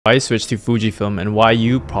I switched to Fujifilm and why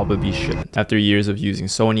you probably shouldn't. After years of using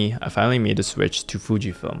Sony, I finally made a switch to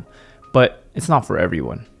Fujifilm, but it's not for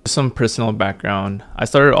everyone. Some personal background, I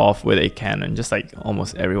started off with a Canon just like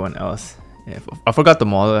almost everyone else. I forgot the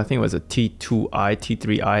model, I think it was a T2i,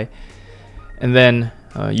 T3i. And then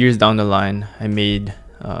years down the line, I made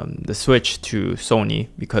the switch to Sony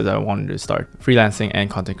because I wanted to start freelancing and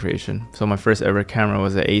content creation. So my first ever camera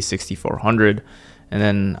was an A6400, and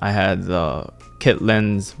then I had the kit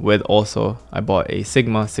lens with also I bought a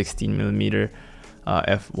Sigma 16mm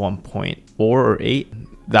f1.4 or 8,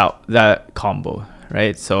 that combo,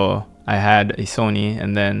 right? So I had a Sony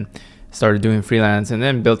and then started doing freelance and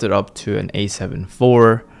then built it up to an A7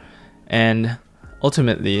 IV, and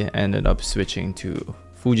ultimately ended up switching to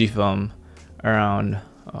Fujifilm around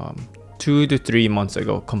 2 to 3 months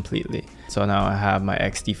ago completely. So now I have my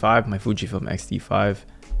X-T5, my Fujifilm X-T5,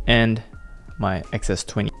 and my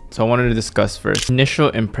XS20. So I wanted to discuss first initial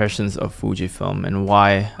impressions of Fujifilm and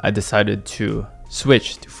why I decided to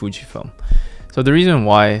switch to Fujifilm. So the reason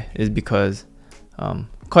why is because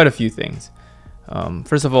quite a few things.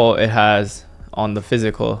 First of all, it has, on the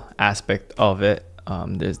physical aspect of it,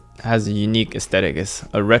 has a unique aesthetic. It's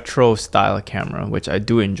a retro style camera, which I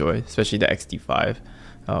do enjoy, especially the X-T5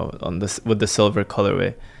 with the silver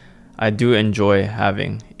colorway. I do enjoy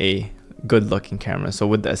having a good looking camera. So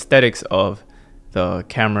with the aesthetics of the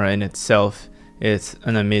camera in itself, it's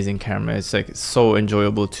an amazing camera. It's like so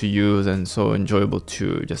enjoyable to use and so enjoyable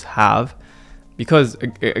to just have, because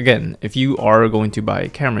again, if you are going to buy a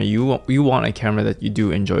camera, you want a camera that you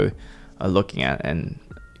do enjoy looking at, and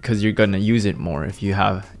because you're gonna use it more if you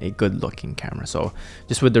have a good looking camera. So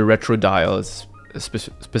just with the retro dials,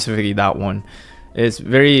 specifically that one, it's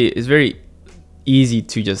very easy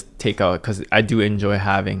to just take out because I do enjoy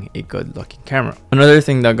having a good looking camera. Another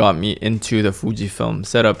thing that got me into the Fujifilm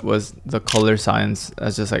setup was the color science,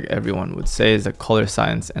 as just like everyone would say, is the color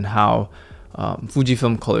science and how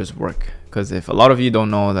Fujifilm colors work. Because if a lot of you don't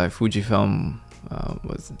know that Fujifilm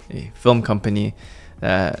was a film company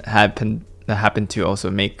that happened to also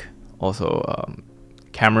make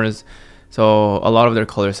cameras, so a lot of their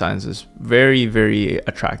color science is very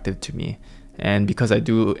attractive to me. And because I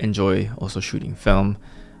do enjoy also shooting film,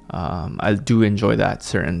 I do enjoy that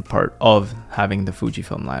certain part of having the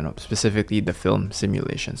Fujifilm lineup, specifically the film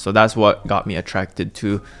simulation. So that's what got me attracted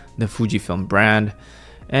to the Fujifilm brand,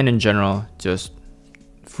 and in general, just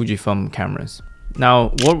Fujifilm cameras. Now,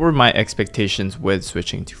 what were my expectations with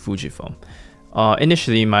switching to Fujifilm?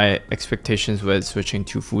 Initially, my expectations with switching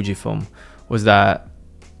to Fujifilm was that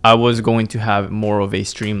I was going to have more of a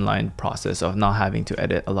streamlined process of not having to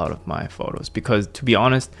edit a lot of my photos, because to be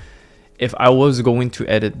honest, if I was going to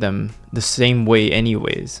edit them the same way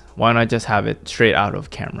anyways, why not just have it straight out of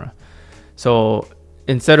camera? So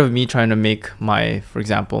instead of me trying to make for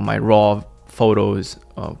example, my raw photos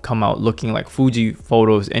come out looking like Fuji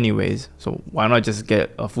photos anyways, so why not just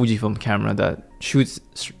get a Fujifilm camera that shoots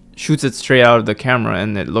it straight out of the camera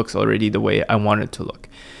and it looks already the way I want it to look?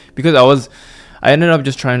 Because I ended up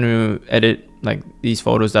just trying to edit like these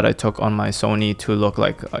photos that I took on my Sony to look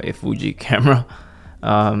like a Fuji camera,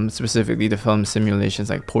 specifically the film simulations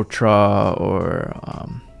like Portra or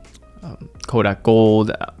Kodak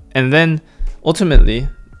Gold, and then ultimately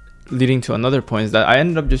leading to another point is that I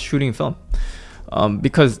ended up just shooting film,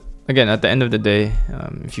 because again, at the end of the day,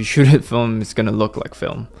 if you shoot it film, it's gonna look like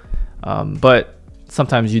film, but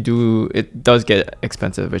sometimes it does get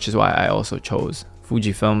expensive, which is why I also chose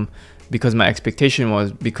Fujifilm, because my expectation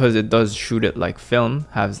was, because it does shoot it like film,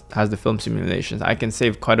 has the film simulations, I can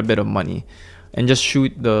save quite a bit of money and just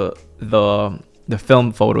shoot the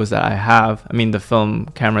film photos that I have, the film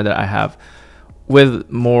camera that I have, with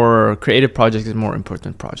more creative projects and more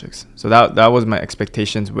important projects. So that was my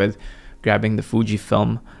expectations with grabbing the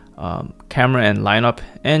Fujifilm camera and lineup,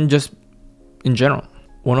 and just in general.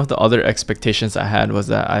 One of the other expectations I had was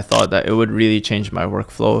that I thought that it would really change my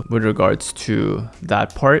workflow with regards to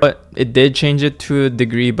that part, but it did change it to a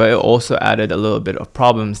degree, but it also added a little bit of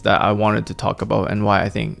problems that I wanted to talk about, and why I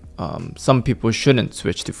think some people shouldn't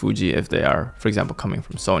switch to Fuji if they are, for example, coming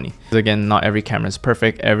from Sony. Because again, not every camera is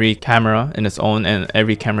perfect. Every camera in its own, and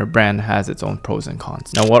every camera brand has its own pros and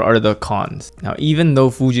cons. Now, what are the cons? Now, even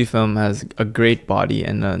though Fujifilm has a great body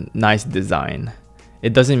and a nice design,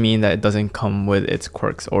 it doesn't mean that it doesn't come with its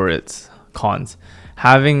quirks or its cons.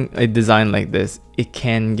 Having a design like this, it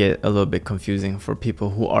can get a little bit confusing for people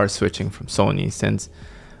who are switching from Sony, since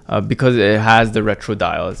because it has the retro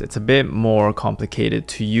dials, it's a bit more complicated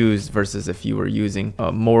to use versus if you were using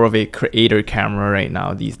more of a creator camera right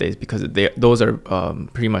now these days, because those are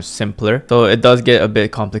pretty much simpler. So it does get a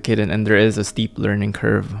bit complicated, and there is a steep learning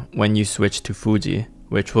curve when you switch to Fuji,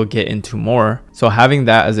 which we'll get into more. So having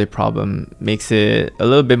that as a problem makes it a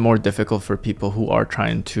little bit more difficult for people who are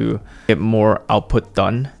trying to get more output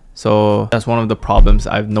done. So that's one of the problems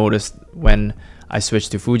I've noticed when I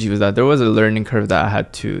switched to Fuji, was that there was a learning curve that I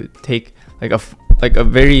had to take, like a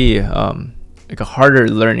very like a harder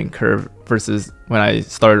learning curve versus when I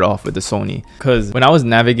started off with the Sony. Because when I was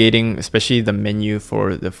navigating, especially the menu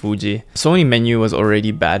for the Fuji, Sony menu was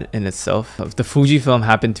already bad in itself. The Fujifilm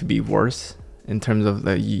happened to be worse in terms of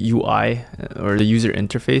the UI or the user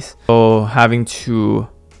interface. So having to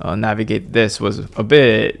navigate this was a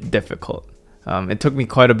bit difficult. It took me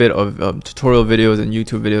quite a bit of tutorial videos and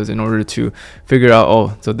YouTube videos in order to figure out,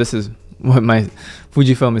 oh, so this is what my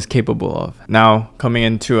Fujifilm is capable of. Now, coming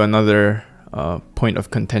into another point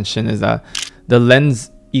of contention is that the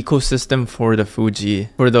lens ecosystem for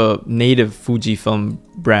the native Fujifilm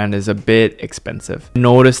brand is a bit expensive.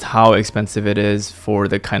 Noticed how expensive it is for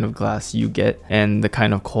the kind of glass you get and the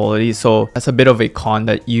kind of quality. So that's a bit of a con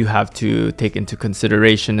that you have to take into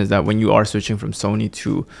consideration, is that when you are switching from Sony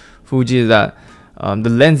to Fuji, is that the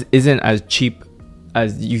lens isn't as cheap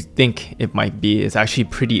as you think it might be. It's actually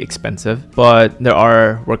pretty expensive, but there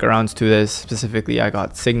are workarounds to this. Specifically, I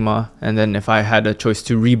got Sigma, and then if I had a choice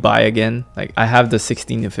to rebuy again, like I have the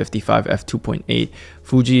 16 to 55 f2.8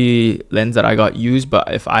 Fuji lens that I got used,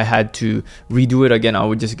 but if I had to redo it again, I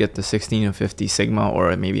would just get the 16 to 50 Sigma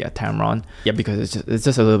or maybe a Tamron. Yeah, because it's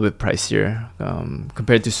just a little bit pricier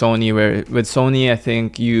compared to Sony, where with Sony, I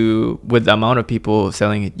think with the amount of people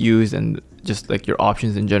selling it used and just like your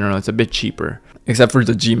options in general, it's a bit cheaper, except for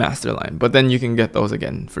the G Master line, but then you can get those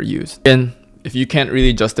again for used. And if you can't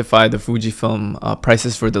really justify the Fujifilm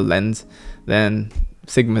prices for the lens, then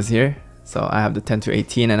Sigma's here. So I have the 10 to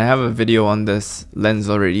 18, and I have a video on this lens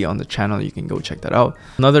already on the channel. You can go check that out.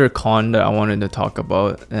 Another con that I wanted to talk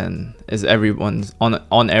about, and is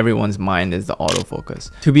on everyone's mind, is the autofocus.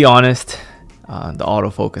 To be honest, the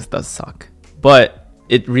autofocus does suck, but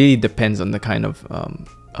it really depends on the kind of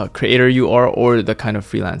creator you are or the kind of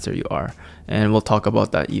freelancer you are, and we'll talk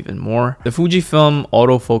about that even more. The Fujifilm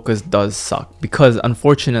autofocus does suck because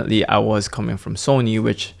unfortunately I was coming from Sony,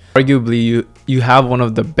 which arguably you have one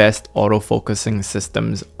of the best autofocusing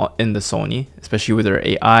systems in the Sony, especially with their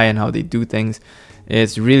AI and how they do things.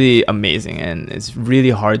 It's really amazing, and it's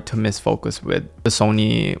really hard to miss focus with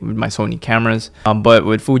my Sony cameras. But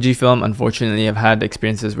with Fujifilm, unfortunately, I've had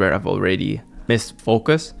experiences where I've already missed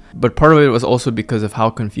focus, but part of it was also because of how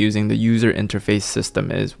confusing the user interface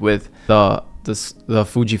system is with the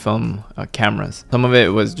Fujifilm cameras. Some of it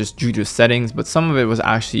was just due to settings, but some of it was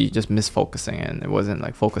actually just misfocusing, and it wasn't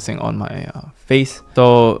like focusing on my face.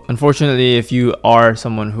 So unfortunately, if you are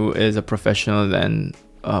someone who is a professional, then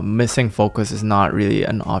missing focus is not really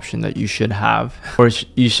an option that you should have, or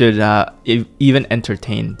you should even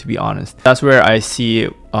entertain, to be honest. That's where I see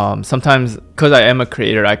sometimes, because I am a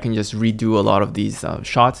creator, I can just redo a lot of these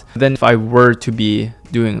shots. Then if I were to be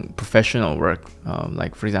doing professional work,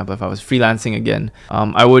 like for example, if I was freelancing again,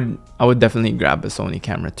 I would definitely grab a Sony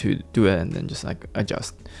camera to do it and then just like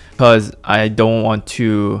adjust, because I don't want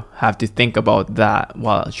to have to think about that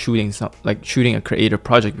while shooting shooting a creative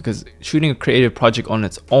project, because shooting a creative project on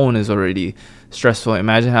its own is already stressful.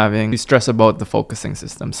 Imagine having to stress about the focusing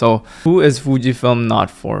system. So who is Fujifilm not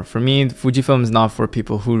for? For me, Fujifilm is not for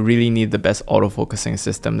people who really need the best autofocusing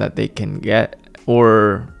system that they can get,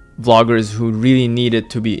 or vloggers who really need it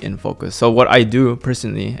to be in focus. So what I do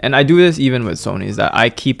personally, and I do this even with Sony, is that I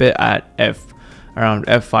keep it at around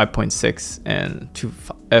f5.6 and to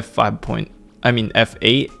f8,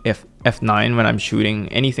 f9 when I'm shooting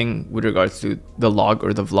anything with regards to the log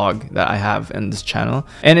or the vlog that I have in this channel.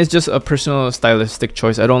 And it's just a personal stylistic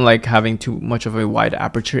choice. I don't like having too much of a wide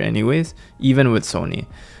aperture anyways, even with Sony.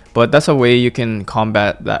 But that's a way you can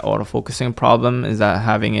combat that autofocusing problem, is that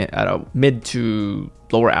having it at a mid to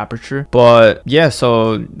lower aperture. But yeah,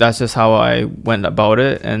 so that's just how I went about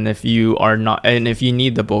it. And if you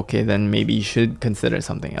need the bokeh, then maybe you should consider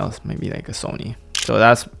something else, maybe like a Sony. So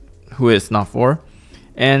that's who it's not for.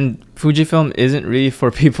 And Fujifilm isn't really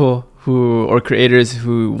for people or creators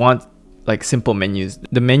who want like simple menus.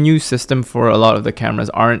 The menu system for a lot of the cameras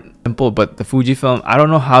aren't simple, but the Fujifilm, I don't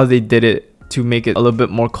know how they did it to make it a little bit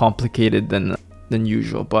more complicated than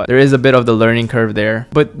usual, but there is a bit of the learning curve there.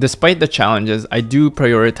 But despite the challenges, I do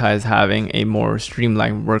prioritize having a more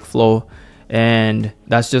streamlined workflow, and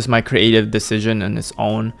that's just my creative decision on its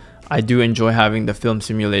own. I do enjoy having the film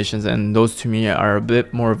simulations, and those to me are a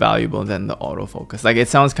bit more valuable than the autofocus. Like, it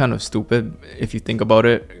sounds kind of stupid if you think about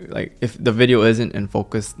it. Like, if the video isn't in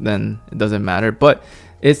focus, then it doesn't matter, but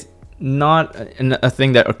it's not a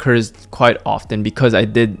thing that occurs quite often, because I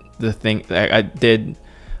did the thing, like I did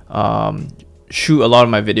shoot a lot of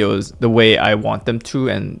my videos the way I want them to,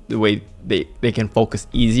 and the way they can focus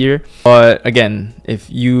easier. But again, if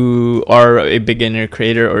you are a beginner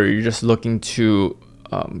creator or you're just looking to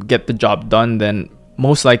get the job done, then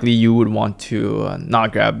most likely you would want to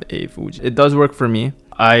not grab a Fuji. It does work for me.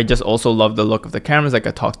 I just also love the look of the cameras, like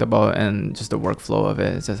I talked about, and just the workflow of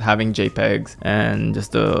it. It's just having JPEGs and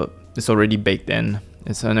just it's already baked in.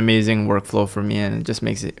 It's an amazing workflow for me, and it just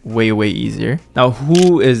makes it way easier. Now,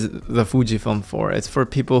 who is the Fujifilm for? It's for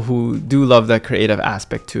people who do love that creative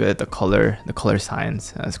aspect to it, the color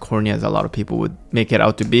science, as corny as a lot of people would make it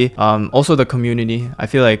out to be. Also the community. I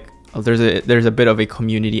feel like there's a bit of a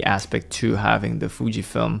community aspect to having the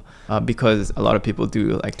Fujifilm, because a lot of people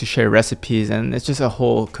do like to share recipes, and it's just a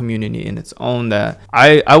whole community in its own that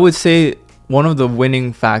I would say one of the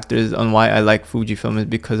winning factors on why I like Fujifilm is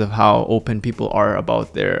because of how open people are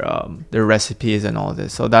about their recipes and all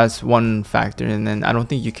this. So that's one factor, and then I don't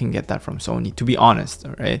think you can get that from Sony, to be honest,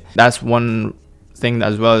 right? That's one thing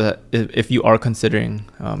as well, that if you are considering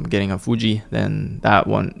getting a Fuji, then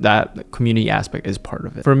that community aspect is part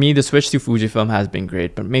of it. For me, the switch to Fujifilm has been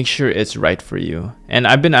great, but make sure it's right for you. And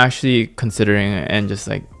I've been actually considering and just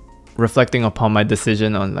like reflecting upon my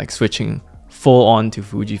decision on like switching full on to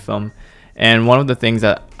Fujifilm. And one of the things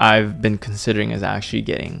that I've been considering is actually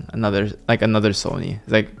getting another Sony.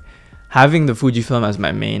 Like having the Fujifilm as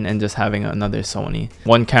my main and just having another Sony.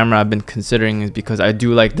 One camera I've been considering is because I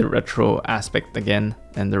do like the retro aspect again,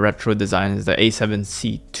 and the retro design is the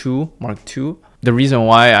A7C II Mark II. The reason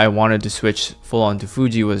why I wanted to switch full on to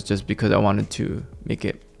Fuji was just because I wanted to make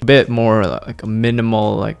it a bit more like a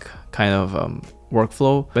minimal like kind of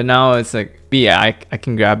workflow. But now it's like, yeah, I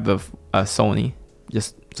can grab the Sony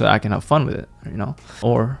just so I can have fun with it, you know,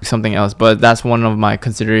 or something else. But that's one of my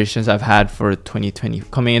considerations I've had for 2020,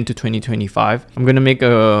 coming into 2025. I'm gonna make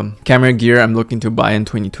a camera gear I'm looking to buy in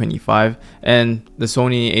 2025, and the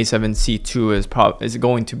Sony A7C II is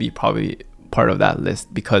going to be probably part of that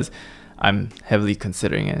list because I'm heavily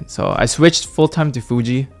considering it. So I switched full-time to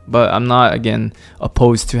Fuji, but I'm not again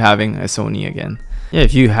opposed to having a Sony again. Yeah,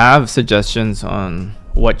 if you have suggestions on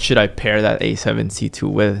what should I pair that A7C II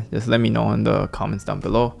with, just let me know in the comments down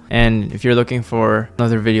below. And if you're looking for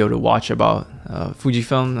another video to watch about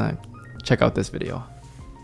Fujifilm, check out this video.